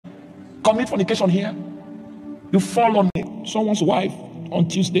commit fornication here. You fall on someone's wife on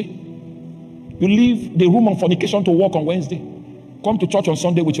Tuesday. You leave the room of fornication to work on Wednesday. Come to church on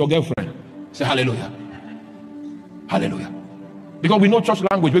Sunday with your girlfriend. Say hallelujah. Hallelujah. Because we know church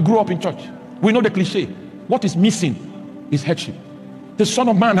language. We grew up in church. We know the cliche. What is missing is headship. The Son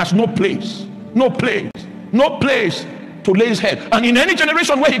of Man has no place to lay his head. And in any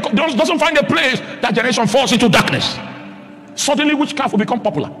generation where he doesn't find a place, that generation falls into darkness. Suddenly witchcraft will become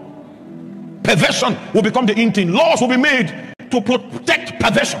popular. Perversion will become the in thing. Laws will be made to protect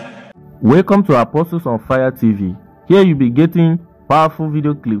perversion. Welcome to Apostles on Fire TV. Here you'll be getting powerful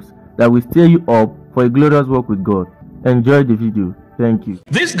video clips that will stir you up for a glorious walk with God. Enjoy the video. Thank you.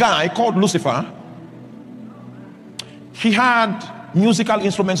 This guy called Lucifer, he had musical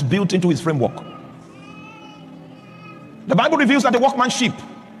instruments built into his framework. The Bible reveals that the workmanship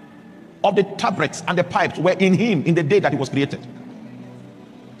of the tabrets and the pipes were in him in the day that he was created.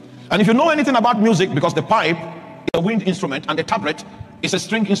 And if you know anything about music, because the pipe is a wind instrument and the tabret is a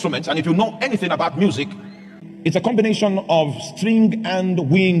string instrument, and if you know anything about music, it's a combination of string and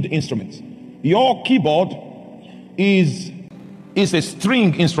wind instruments. Your keyboard is a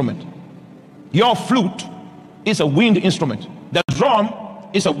string instrument. Your flute is a wind instrument. The drum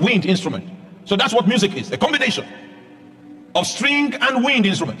is a wind instrument. So that's what music is, a combination of string and wind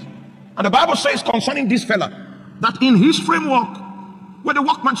instruments. And the Bible says concerning this fella that in his framework were the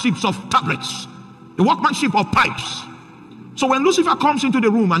workmanship of tabrets, the workmanship of pipes. So when Lucifer comes into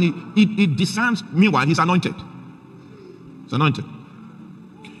the room and he discerns, meanwhile he's anointed. He's anointed.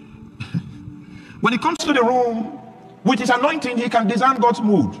 When he comes to the room with his anointing, he can discern God's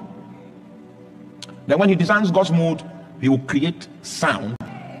mood. Then when he discerns God's mood, he will create sound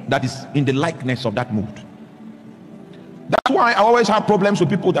that is in the likeness of that mood. That's why I always have problems with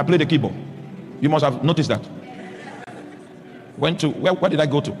people that play the keyboard. You must have noticed that. Where did I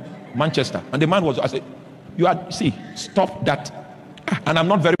go to? Manchester. And the man was, I said, stop that. And I'm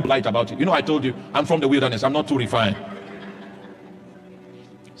not very polite about it. You know, I told you, I'm from the wilderness. I'm not too refined.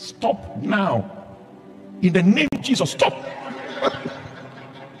 Stop now. In the name of Jesus, stop.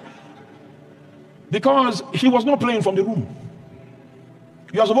 Because he was not playing from the room.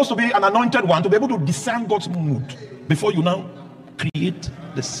 You are supposed to be an anointed one to be able to discern God's mood before you now create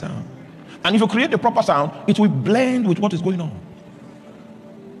the sound. And if you create the proper sound, it will blend with what is going on.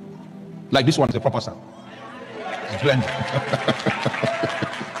 Like this one is a proper sound. It's blended.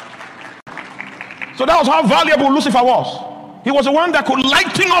 So that was how valuable Lucifer was. He was the one that could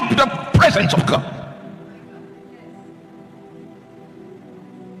lighten up the presence of God.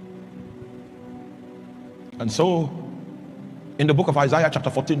 And so, in the book of Isaiah chapter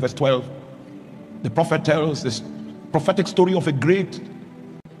 14 verse 12, the prophet tells this prophetic story of a great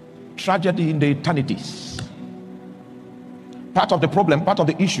tragedy in the eternities. Part of the problem, part of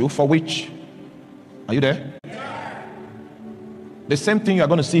the issue for which, are you there? The same thing you are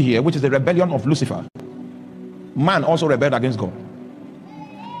going to see here, which is the rebellion of Lucifer. Man also rebelled against God.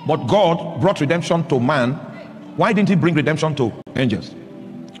 But God brought redemption to man. Why didn't he bring redemption to angels?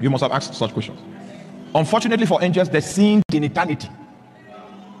 You must have asked such questions. Unfortunately for angels, they sinned in eternity.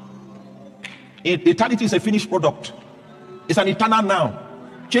 Eternity is a finished product. It's an eternal now.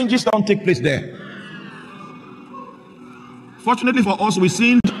 Changes don't take place there. Fortunately for us, we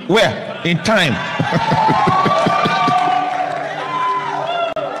sinned where? In time.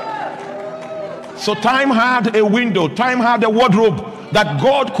 So time had a window, time had a wardrobe that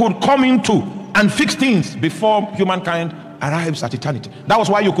God could come into and fix things before humankind arrives at eternity. That was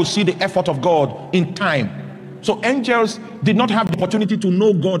why you could see the effort of God in time. So angels did not have the opportunity to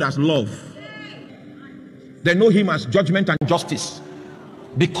know God as love. They know him as judgment and justice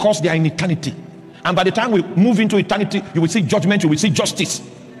because they are in eternity. And by the time we move into eternity, you will see judgment, you will see justice.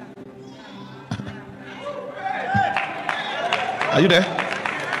 Are you there?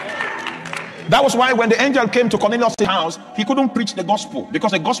 That was why when the angel came to Cornelius' house, he couldn't preach the gospel,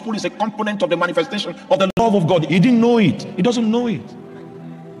 because the gospel is a component of the manifestation of the love of God. He didn't know it. He doesn't know it.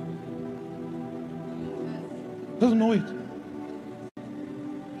 Doesn't know it.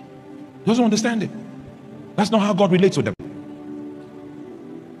 Doesn't understand it. That's not how God relates with them.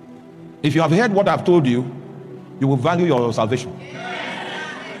 If you have heard what I've told you, you will value your salvation.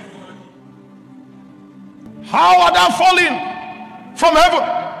 How art thou fallen from heaven,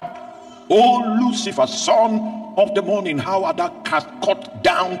 O Lucifer, son of the morning? How art thou cast cut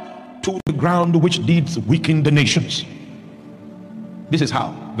down to the ground, which didst weaken the nations? This is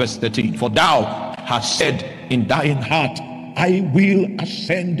how, verse 13. For thou hast said in thine heart, I will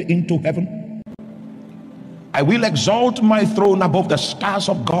ascend into heaven. I will exalt my throne above the stars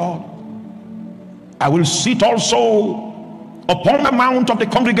of God. I will sit also upon the mount of the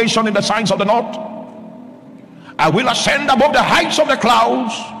congregation in the sides of the north. I will ascend above the heights of the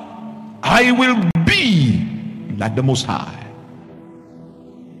clouds. I will be like the Most High.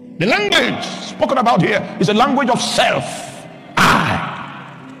 The language spoken about here is a language of self. I.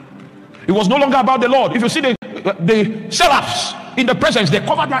 It was no longer about the Lord. If you see the seraphs in the presence, they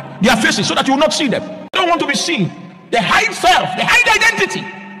covered their faces so that you will not see them. They don't want to be seen. They hide self, they hide identity.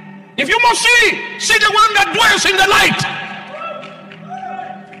 If you must see the one that dwells in the light.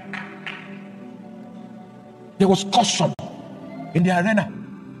 There was caution in the arena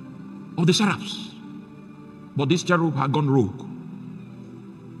of the seraphs, but this cherub had gone rogue.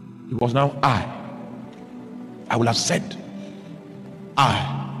 It was now I will have said,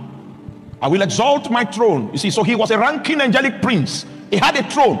 I will exalt my throne. You see, so he was a ranking angelic prince. He had a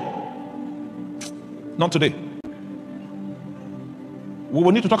throne. Not today. We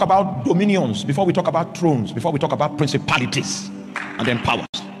will need to talk about dominions before we talk about thrones, before we talk about principalities and then powers,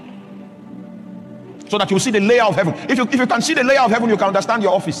 so that you see the layer of heaven. If you can see the layer of heaven, you can understand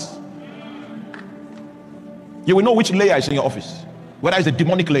your office. You will know which layer is in your office, whether it's a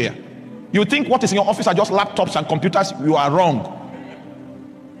demonic layer. You think what is in your office are just laptops and computers. You are wrong.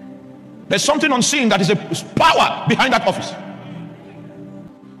 There's something unseen that is a power behind that office.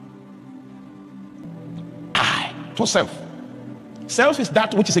 To self. Self is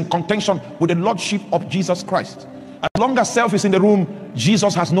that which is in contention with the lordship of Jesus Christ. As long as self is in the room,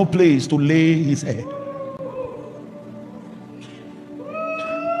 Jesus has no place to lay his head.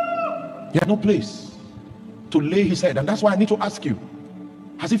 He has no place to lay his head. And that's why I need to ask you,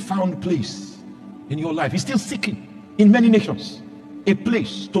 has he found place in your life? He's still seeking in many nations a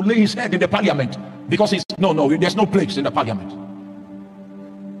place to lay his head in the parliament, because there's no place in the parliament.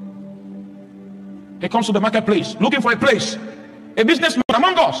 He comes to the marketplace looking for a place. A businessman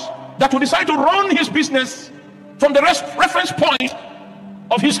among us that will decide to run his business from the reference point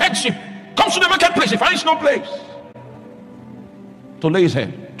of his headship comes to the marketplace. He finds no place to lay his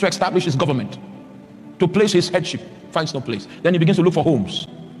head, to establish his government, to place his headship, finds no place. Then he begins to look for homes.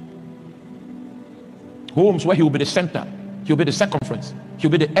 Homes where he will be the center, he will be the circumference, he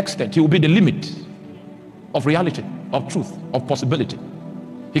will be the extent, he will be the limit of reality, of truth, of possibility.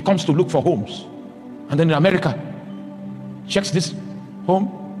 He comes to look for homes. And then in America, checks this home,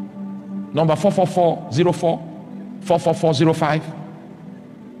 number 44404, 44405,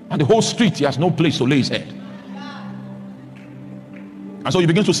 and the whole street, he has no place to lay his head. And so you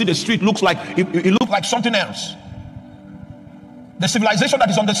begin to see the street looks like it looks like something else. The civilization that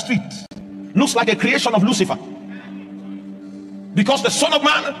is on the street looks like a creation of Lucifer, because the Son of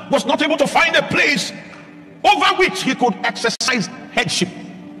Man was not able to find a place over which he could exercise headship.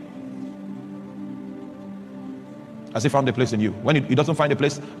 Has he found a place in you? When he doesn't find a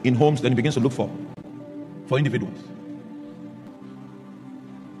place in homes, then he begins to look for individuals.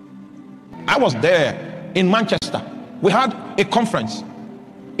 I was there in Manchester. We had a conference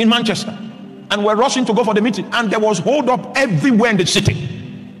in Manchester, and we're rushing to go for the meeting, and there was hold up everywhere in the city.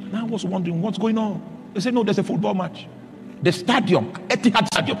 And I was wondering what's going on. They said, no, there's a football match. The stadium, Etihad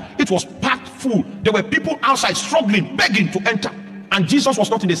Stadium, it was packed full. There were people outside struggling, begging to enter, and Jesus was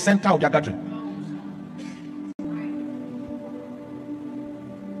not in the center of their gathering.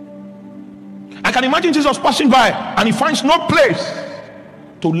 I can imagine Jesus passing by and he finds no place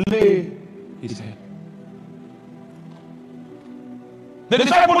to lay his head. The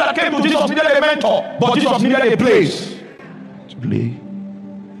disciple that came to Jesus needed a mentor, but Jesus needed a place to lay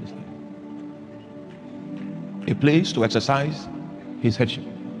his head. A place to exercise his headship.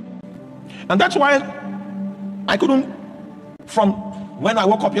 And that's why I couldn't, from when I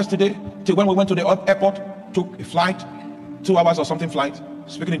woke up yesterday till when we went to the airport, took a flight, 2 hours or something flight,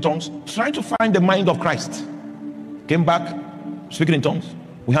 speaking in tongues, trying to find the mind of Christ. Came back, speaking in tongues.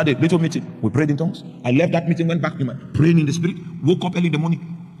 We had a little meeting, we prayed in tongues. I left that meeting, went back to praying in the spirit, woke up early in the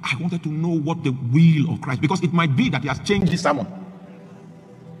morning. I wanted to know what the will of Christ, because it might be that he has changed this sermon.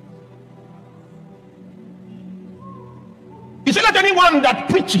 He said, let anyone that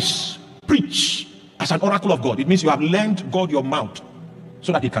preach as an oracle of God. It means you have lent God your mouth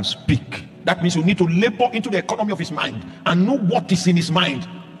so that he can speak. That means you need to labor into the economy of his mind and know what is in his mind,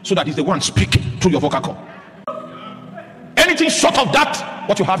 so that he's the one speaking through your vocal cord. Anything short of that,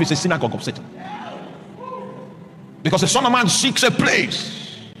 what you have is a synagogue of Satan. Because the Son of Man seeks a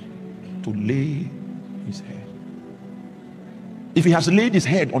place to lay his head. If he has laid his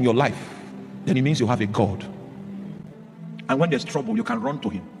head on your life, then it means you have a God. And when there's trouble, you can run to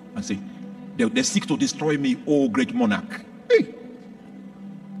him and say, they seek to destroy me, oh great monarch. Hey.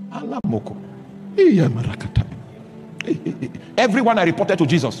 Everyone I reported to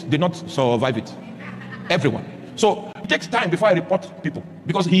Jesus did not survive it. Everyone. So it takes time before I report people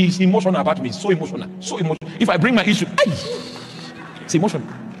because he is emotional about me. So emotional. So emotional. If I bring my issue, it's emotional.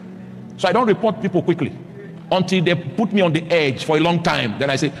 So I don't report people quickly until they put me on the edge for a long time. Then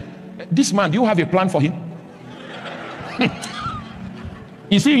I say, this man, do you have a plan for him?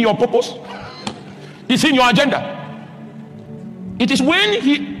 Is he in your purpose? Is he in your agenda? It is when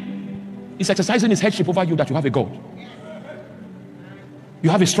he is exercising his headship over you that you have a God. You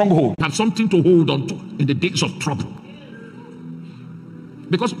have a stronghold. You have something to hold on to in the days of trouble.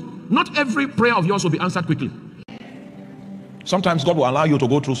 Because not every prayer of yours will be answered quickly. Sometimes God will allow you to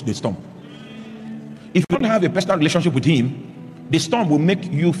go through the storm. If you don't have a personal relationship with him, the storm will make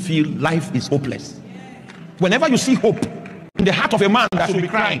you feel life is hopeless. Whenever you see hope in the heart of a man that should be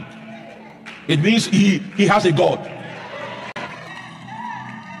crying, it means he has a God.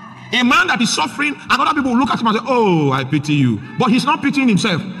 A man that is suffering, and other people will look at him and say, oh, I pity you. But he's not pitying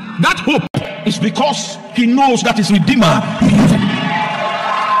himself. That hope is because he knows that his Redeemer.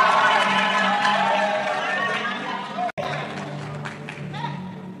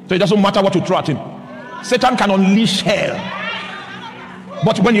 So it doesn't matter what you throw at him. Satan can unleash hell.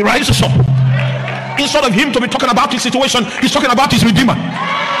 But when he rises up, instead of him to be talking about his situation, he's talking about his Redeemer.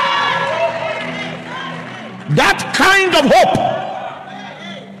 That kind of hope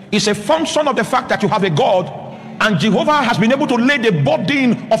is a function of the fact that you have a God, and Jehovah has been able to lay the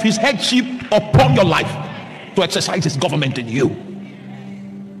burden of his headship upon your life to exercise his government in you.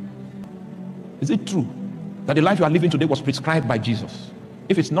 Is it true that the life you are living today was prescribed by Jesus?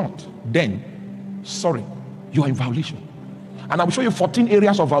 If it's not, then sorry, you are in violation. And I will show you 14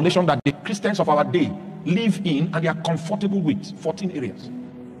 areas of violation that the Christians of our day live in and they are comfortable with. 14 areas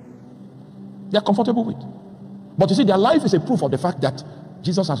they are comfortable with. But you see, their life is a proof of the fact that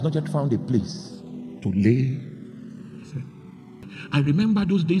Jesus has not yet found a place to lay. I remember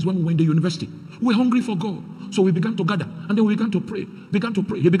those days when we went to university. We were hungry for God. So we began to gather. And then we began to pray. He began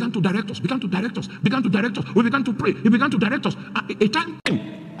to direct us. We began to pray. He began to direct us. A time came.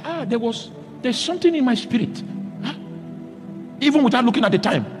 There's something in my spirit. Even without looking at the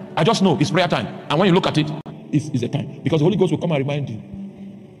time, I just know it's prayer time. And when you look at it, it's a time. Because the Holy Ghost will come and remind you.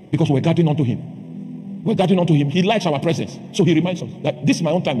 Because we're gathering onto him. We're gathering onto him. He likes our presence. So he reminds us that this is my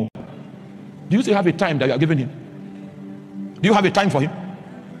own time. Do you still have a time that you are giving him? Do you have a time for him?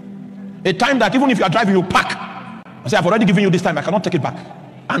 A time that even if you are driving, you park and say, I've already given you this time, I cannot take it back.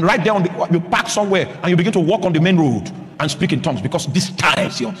 And right there you park somewhere and you begin to walk on the main road and speak in tongues because this time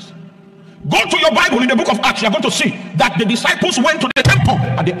is yours. Go to your Bible in the book of Acts. You're going to see that the disciples went to the temple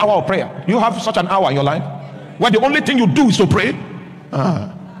at the hour of prayer. You have such an hour in your life where the only thing you do is to pray.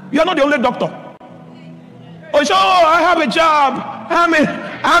 You are not the only doctor. Oh, so I have a job. I'm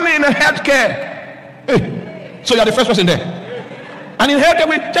in healthcare. Hey, so you're the first person there. And in healthcare,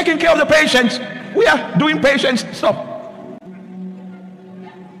 we're taking care of the patients. We are doing patients stuff.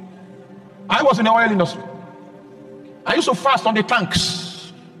 I was in the oil industry. I used to fast on the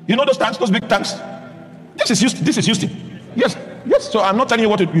tanks. You know those tanks, those big tanks? This is Houston. Yes. So I'm not telling you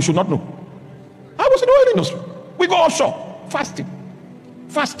what you should not know. I was in the oil industry. We go offshore, fasting.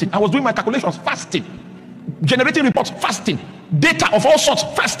 I was doing my calculations, fasting. Generating reports, fasting. Data of all sorts,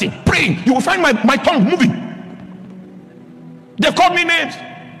 fasting, praying. You will find my tongue moving. They've called me names.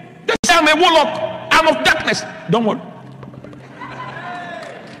 They say I'm a warlock. I'm of darkness. Don't worry.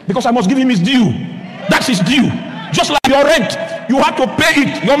 Because I must give him his due. That's his due. Just like your rent. You have to pay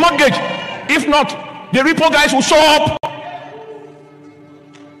it. Your mortgage. If not, the repo guys will show up.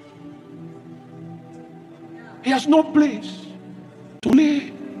 He has no place to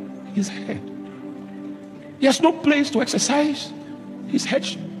lay his head. He has no place to exercise his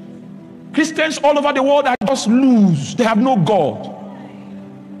headship. Christians all over the world are just loose. They have no God.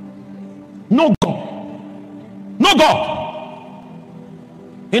 No God. No God.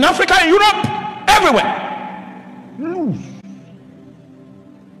 In Africa, in Europe, everywhere. Loose.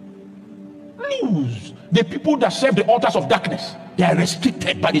 The people that serve the altars of darkness, they are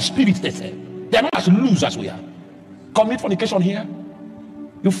restricted by the spirits they serve. They are not as loose as we are. Commit fornication here.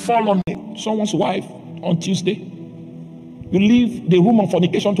 You fall on someone's wife on Tuesday. You leave the room of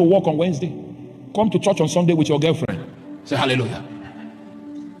fornication to work on Wednesday. Come to church on Sunday with your girlfriend. Say hallelujah.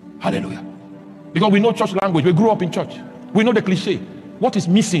 Hallelujah. Because we know church language. We grew up in church. We know the cliche. What is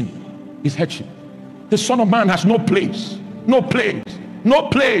missing is headship. The Son of Man has no place. No place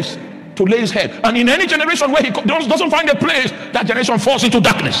to lay his head. And in any generation where he doesn't find a place, that generation falls into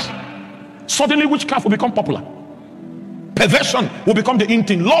darkness. Suddenly witchcraft will become popular. Perversion will become the in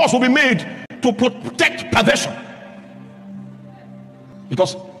thing. Laws will be made to protect perversion.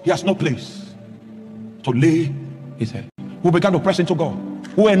 Because he has no place to lay his head. We began to press into God.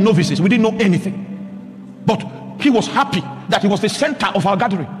 We were novices. We didn't know anything. But he was happy that he was the center of our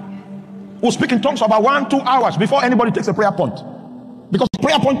gathering. We'll speak in tongues for about 1-2 hours before anybody takes a prayer point. Because the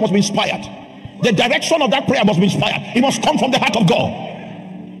prayer point must be inspired. The direction of that prayer must be inspired. It must come from the heart of God.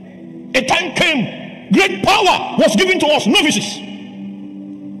 A time came, great power was given to us novices.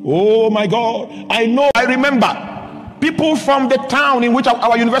 Oh my God, I remember people from the town in which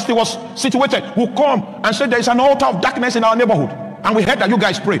our university was situated will come and say there is an altar of darkness in our neighborhood, and we heard that you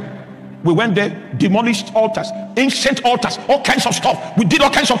guys prayed. We went there, demolished altars, ancient altars, all kinds of stuff. We did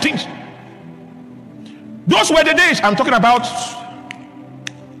all kinds of things. Those were the days. I'm talking about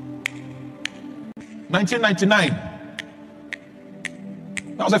 1999.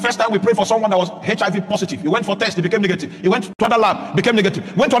 That was the first time we prayed for someone that was HIV positive. He went for test, he became negative. He went to another lab, became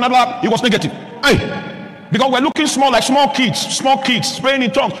negative. Went to another lab, he was negative. Hey! Because we're looking small, like small kids praying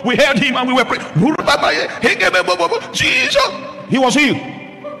in tongues. We heard him and we were praying. Jesus! He was healed.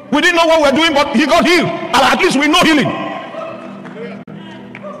 We didn't know what we were doing, but he got healed. And at least we know healing.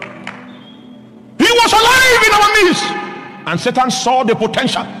 He was alive in our midst. And Satan saw the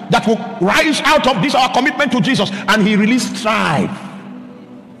potential that will rise out of this, our commitment to Jesus. And he released strife.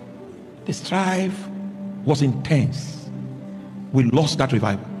 The strife was intense. We lost that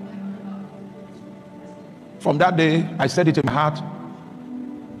revival. From that day, I said it in my heart,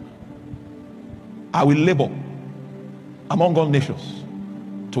 I will labor among all nations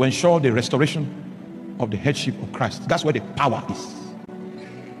to ensure the restoration of the headship of Christ. That's where the power is.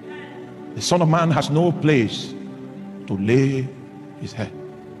 The Son of Man has no place to lay his head.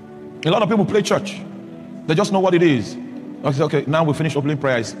 A lot of people play church. They just know what it is. Okay, now we finish opening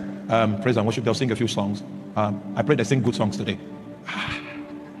prayers, praise and worship. They'll sing a few songs. I pray they sing good songs today.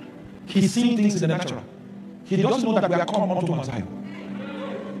 He's seeing things in the natural. He doesn't know that we are come unto Mount Zion.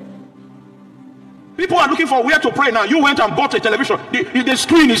 People are looking for where to pray now. You went and bought a television. The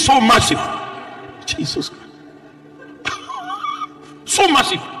screen is so massive. Jesus Christ. So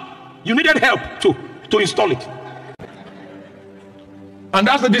massive. You needed help to install it. And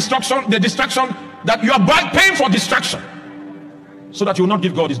that's the distraction that you are paying for distraction. So that you will not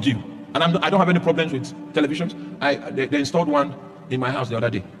give God his due. And I don't have any problems with televisions. They installed one in my house the other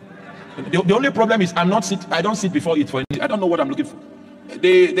day. The only problem is I don't sit before it for anything. I don't know what I'm looking for.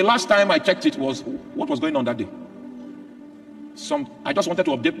 The last time I checked it was what was going on that day. I just wanted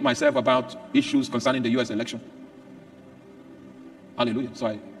to update myself about issues concerning the US election. Hallelujah.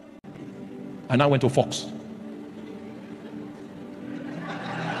 So I now went to Fox.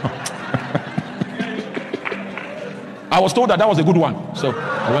 I was told that was a good one, so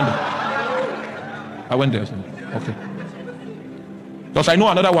I went there. So, okay. Because I know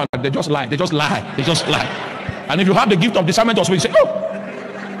another one, they just lie. And if you have the gift of discernment also, you say, oh,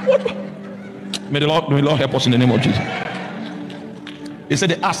 what? May the Lord help us in the name of Jesus. He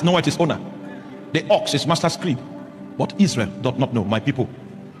said, the ass knoweth his owner, the ox his master's crib, but Israel doth not know, my people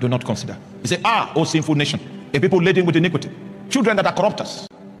do not consider. He said, O sinful nation, a people laden with iniquity, children that are corrupters.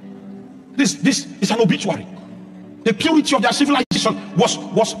 This is an obituary. The purity of their civilization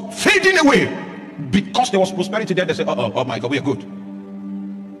was fading away because there was prosperity there. They said, oh my God, we are good.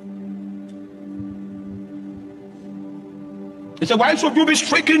 He said, why should you be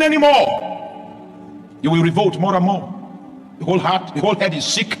stricken anymore? You will revolt more and more. The whole head is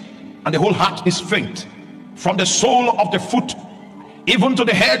sick, and the whole heart is faint. From the sole of the foot even to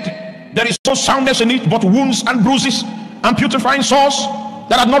the head, there is no soundness in it, but wounds and bruises and putrefying sores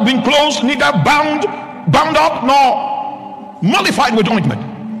that have not been closed, neither bound up nor mollified with ointment.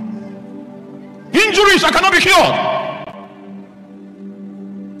 Injuries that cannot be cured,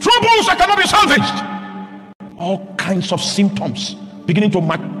 troubles that cannot be salvaged. All kinds of symptoms beginning to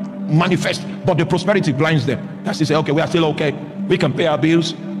manifest, but the prosperity blinds them. That's to say, okay, we are still okay. We can pay our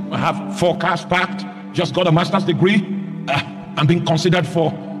bills. We have 4 cars packed. Just got a master's degree and being considered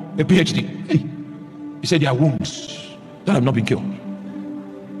for a PhD. He said there are wounds that have not been cured.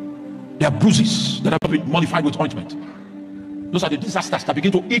 There are bruises that have not been mollified with ointment. Those are the disasters that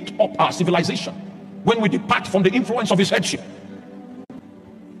begin to eat up our civilization when we depart from the influence of his headship.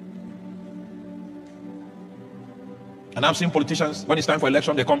 And I've seen politicians, when it's time for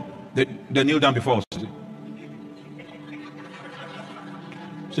election, they come, they kneel down before us.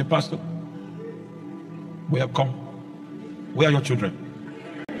 Say, Pastor, we have come. We are your children.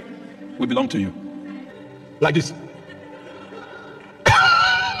 We belong to you. Like this.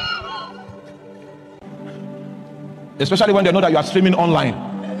 Especially when they know that you are streaming online.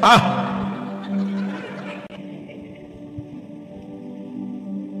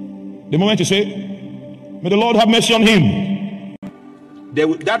 The moment you say, may the Lord have mercy on him,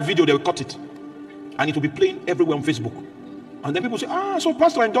 that video, they will cut it. And it will be playing everywhere on Facebook. And then people say, so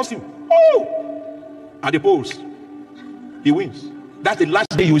Pastor endorsed him. Oh! At the polls, he wins. That's the last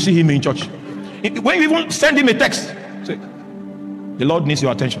day you will see him in church. When you even send him a text, say, the Lord needs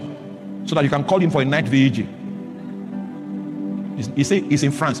your attention, so that you can call him for a night VEG. He say he's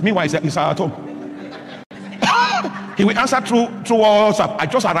in France. Meanwhile, he's at home. He will answer through WhatsApp. I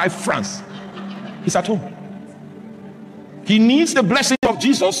just arrived France. He's at home. He needs the blessing of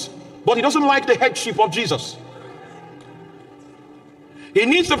Jesus, but he doesn't like the headship of Jesus. He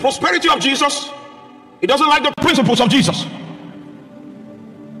needs the prosperity of Jesus. He doesn't like the principles of Jesus.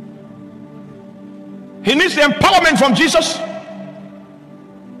 He needs the empowerment from Jesus.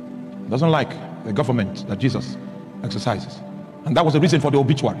 He doesn't like the government that Jesus exercises. And that was the reason for the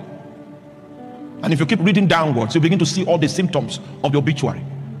obituary. And if you keep reading downwards, you begin to see all the symptoms of the obituary.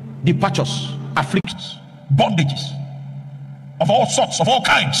 Departures, afflictions, bondages of all sorts, of all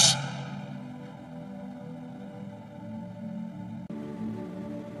kinds.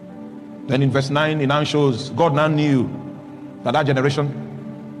 Then in verse 9, it now shows God now knew that that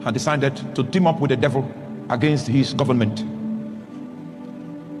generation had decided to team up with the devil against his government.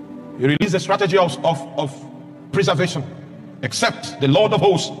 He released a strategy of preservation, except the Lord of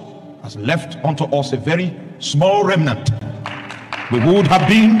hosts has left unto us a very small remnant. We would have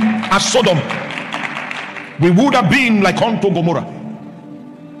been as Sodom. We would have been like unto Gomorrah.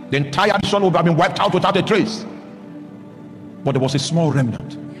 The entire nation would have been wiped out without a trace. But there was a small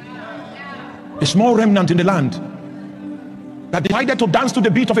remnant. A small remnant in the land that decided to dance to the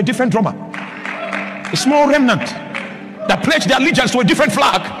beat of a different drummer. A small remnant that pledged their allegiance to a different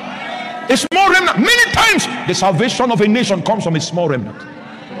flag. A small remnant. Many times the salvation of a nation comes from a small remnant.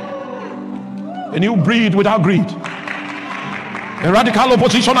 A new breed without greed. A radical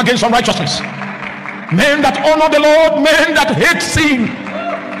opposition against unrighteousness. Men that honor the Lord, men that hate sin,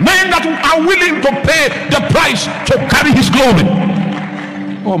 men that are willing to pay the price to carry his glory.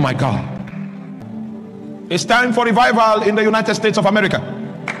 Oh my God. It's time for revival in the United States of America.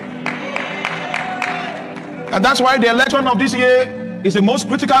 And that's why the election of this year is the most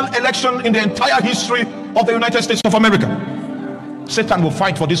critical election in the entire history of the United States of America. Satan will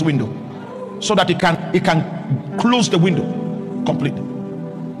fight for this window so that it can close the window completely.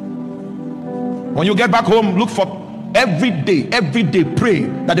 When you get back home, look for every day pray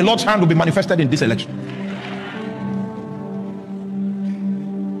that the Lord's hand will be manifested in this election.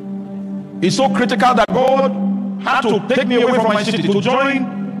 It's so critical that God had to take me away from my city to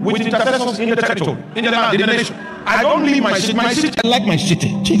join with intercessors in the territory, in the land, in the nation. I don't leave my city. My city, I like my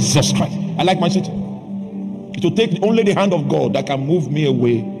city. Jesus Christ, I like my city. It will take only the hand of God that can move me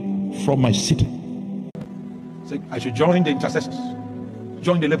away from my city. So I should join the intercessors,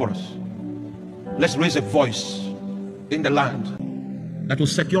 join the laborers. Let's raise a voice in the land that will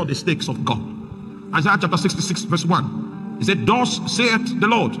secure the stakes of God. Isaiah chapter 66 verse 1. He said, thus saith the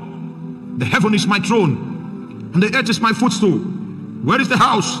Lord, the heaven is my throne, and the earth is my footstool. Where is the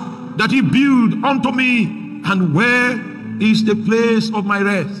house that he built unto me, and where is the place of my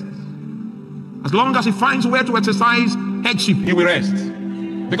rest? As long as he finds where to exercise headship, he will rest,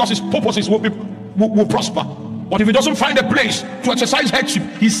 because his purposes will prosper. But if he doesn't find a place to exercise headship,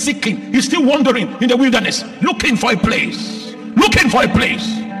 he's seeking, he's still wandering in the wilderness, looking for a place, looking for a place.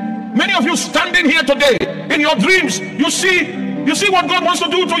 Many of you standing here today, in your dreams, you see what God wants to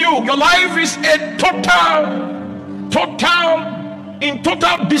do to you. Your life is a total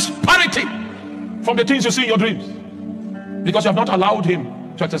disparity from the things you see in your dreams, because you have not allowed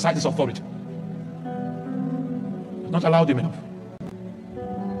him to exercise his authority. Not allowed him enough.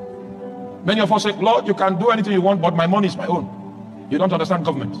 Many of us say, Lord, you can do anything you want, but my money is my own. You don't understand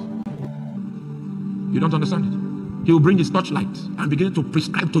government. You don't understand it. He will bring his torchlight and begin to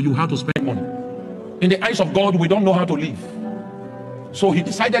prescribe to you how to spend money. In the eyes of God, we don't know how to live. So he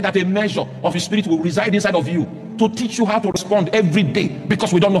decided that a measure of his spirit will reside inside of you to teach you how to respond every day,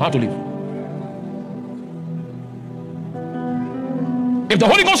 because we don't know how to live. If the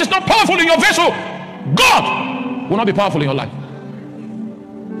Holy Ghost is not powerful in your vessel, God will not be powerful in your life.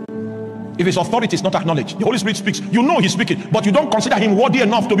 If his authority is not acknowledged, the Holy Spirit speaks, you know he's speaking, but you don't consider him worthy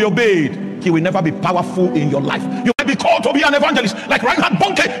enough to be obeyed, he will never be powerful in your life. You may be called to be an evangelist, like Reinhard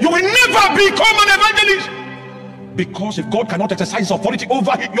Bonnke, you will never become an evangelist. Because if God cannot exercise his authority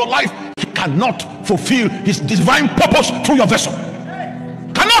over your life, he cannot fulfill his divine purpose through your vessel.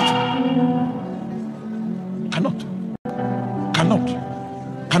 Cannot.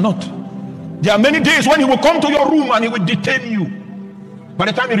 There are many days when he will come to your room and he will detain you. By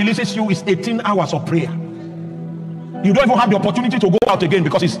the time he releases you, it's 18 hours of prayer. You don't even have the opportunity to go out again,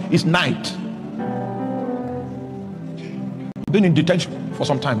 because it's night. I've been in detention for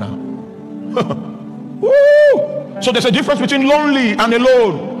some time now. Woo! So there's a difference between lonely and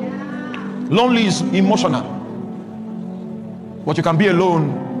alone. Lonely is emotional. But you can be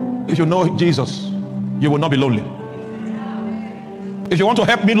alone. If you know Jesus, you will not be lonely. If you want to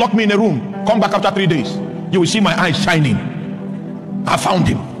help me, lock me in a room. Come back after 3 days. You will see my eyes shining. I found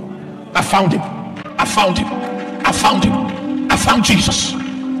him. I found him. I found him. I found him. I found Jesus.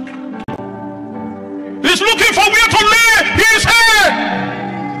 He's looking for where to lay his head.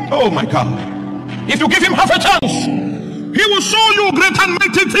 Oh my God. If you give him half a chance, he will show you great and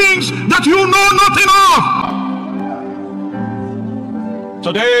mighty things that you know nothing of.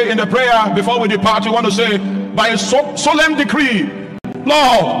 Today in the prayer, before we depart, we want to say, by a solemn decree,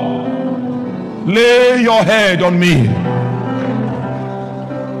 Lord, lay your head on me,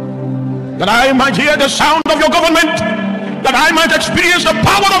 that I might hear the sound of your government, that I might experience the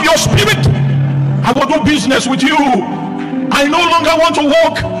power of your spirit. I will do business with you. I no longer want to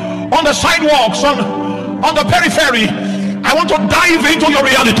walk on the sidewalks, on the periphery. I want to dive into your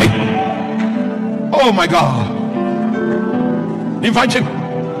reality. Oh my God. Invite him.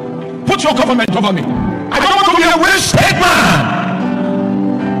 Put your government over me. I don't want to be a wasted man.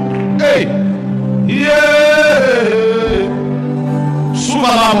 Hey. Yeah.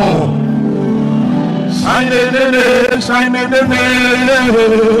 Subalamo.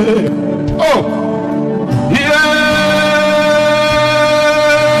 Oh. Yeah.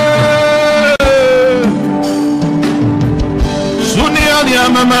 Sunia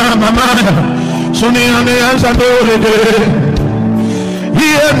mama. Sunia ne azadore.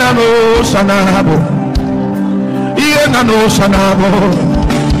 Ienano sanabo.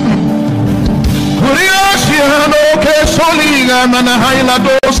 Curiosiano que soliga manahaila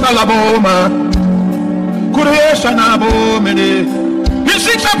dos alaboma. Curiosanabo mene. He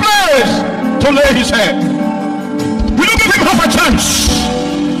seeks a place to lay his head. Will you give him half a chance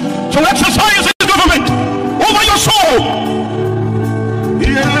to exercise his government over your soul?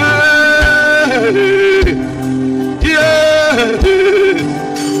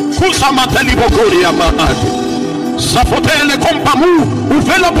 Kusamateli bogoria maadi. Safotele kompamu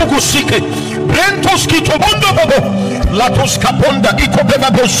uvela bogosike. Brentos kitobondo bobo. Latos kaponda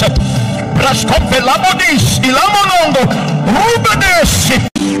ikobeba bose. Braskompe labodis ilamonondo. Rubenesi.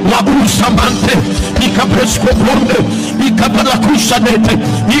 Labusamante. Ikapresko bonde. Ikapalakusanete.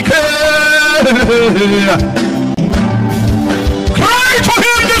 Cry to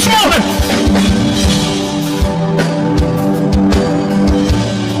him this morning.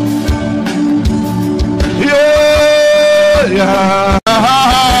 Yeah.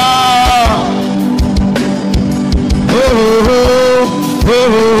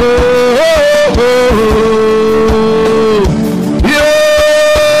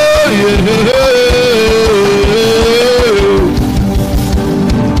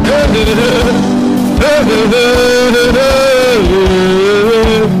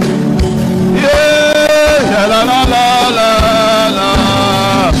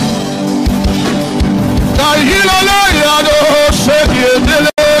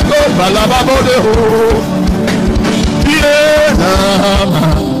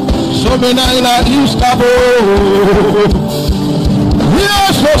 Somenaila Istabo.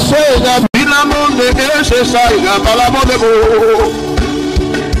 Yes, so say that Bilamon de Saiga Balamodebo.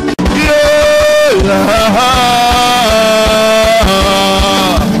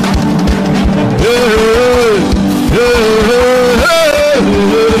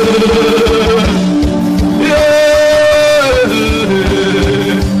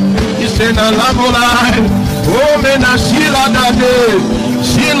 Oh, mena sila dade,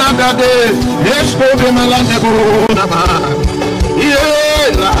 esko be malande bonama.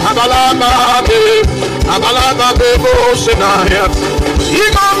 Yeah, abalaba be bosenaya.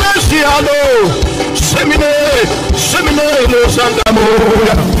 Igo mesialo, semine lo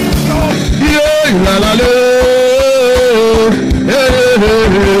sandamoya. Yeah, la la le.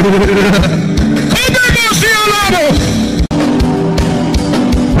 Igo mesialo.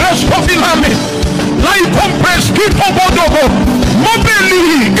 Escofilame, lai compres kito bodogo, mobili,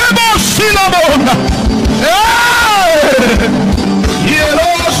 gebo silabona.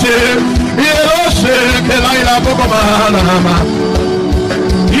 Yelose, que la poco malama.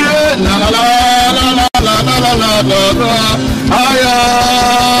 La la la la la la la la la la. Aya,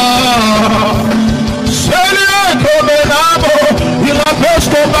 seria come nabo, y la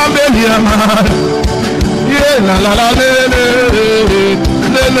pesco bambelia man. La la la le.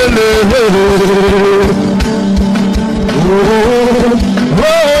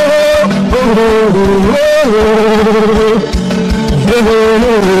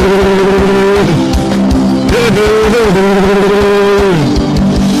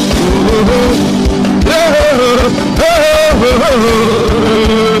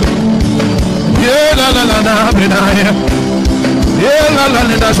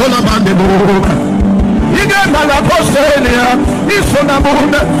 zona bande boka. Igana la postenia, isona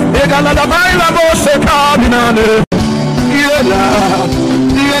bunda, egala la baila bose caminane. Iela,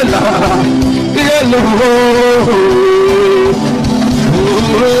 iela, ielo.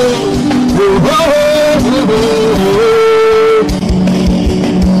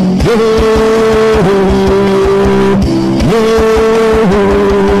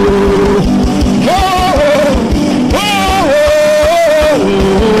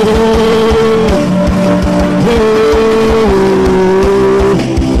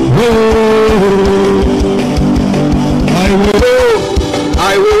 I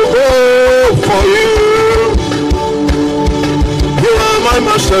will go for you. You are my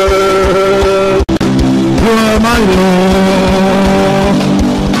master. You are my Lord.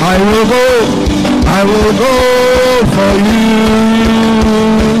 I will go for you.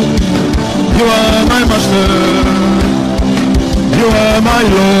 You are my master. You are my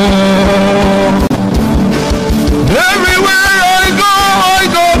Lord. Everywhere I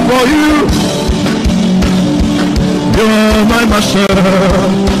go for you. You are my master.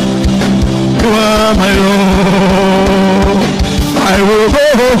 You are my Lord. I will go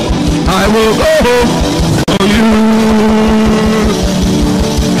for you.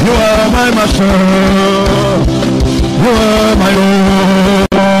 You are my master. You are my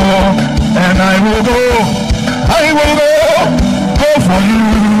Lord. And I will go for you.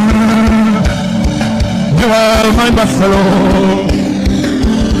 You are my master, Lord.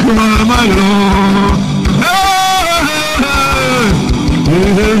 You are my Lord.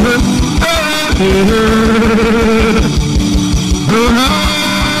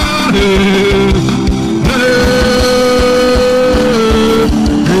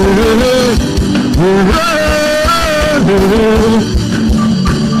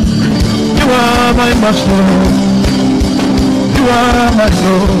 You are my master. You are my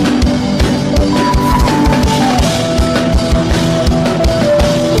Lord.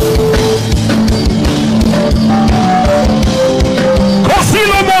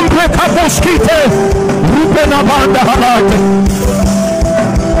 Kaposkite rupena banda halate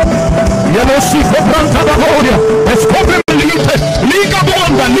yelosiko branta da gloria escope melite liga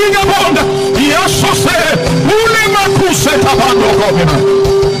bonda yasose ule makuse tabando gomena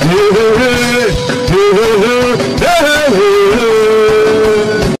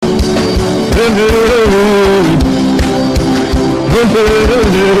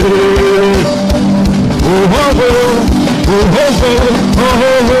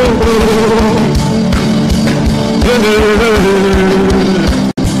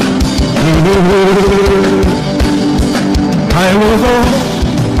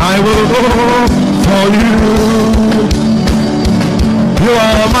I will go for you. You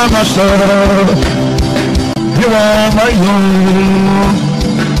are my master. You are my Lord.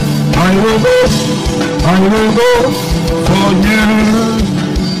 I will go for you.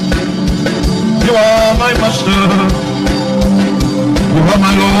 You are my master. You are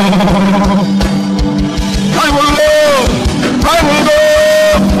my Lord. I will go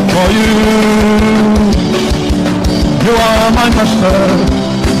for you. You are my master.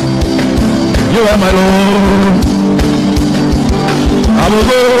 You are my Lord. I will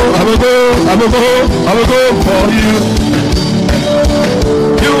go for you.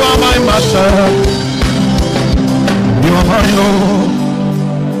 You are my master. You are my Lord.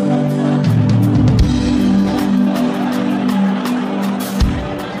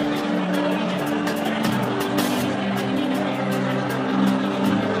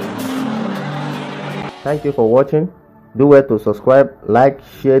 Thank you for watching. Do well to subscribe, like,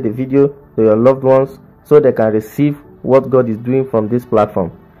 share the video to your loved ones so they can receive what God is doing from this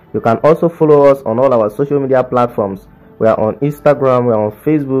platform. You can also follow us on all our social media platforms. We are on Instagram, we are on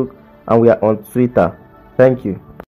Facebook, and we are on Twitter. Thank you.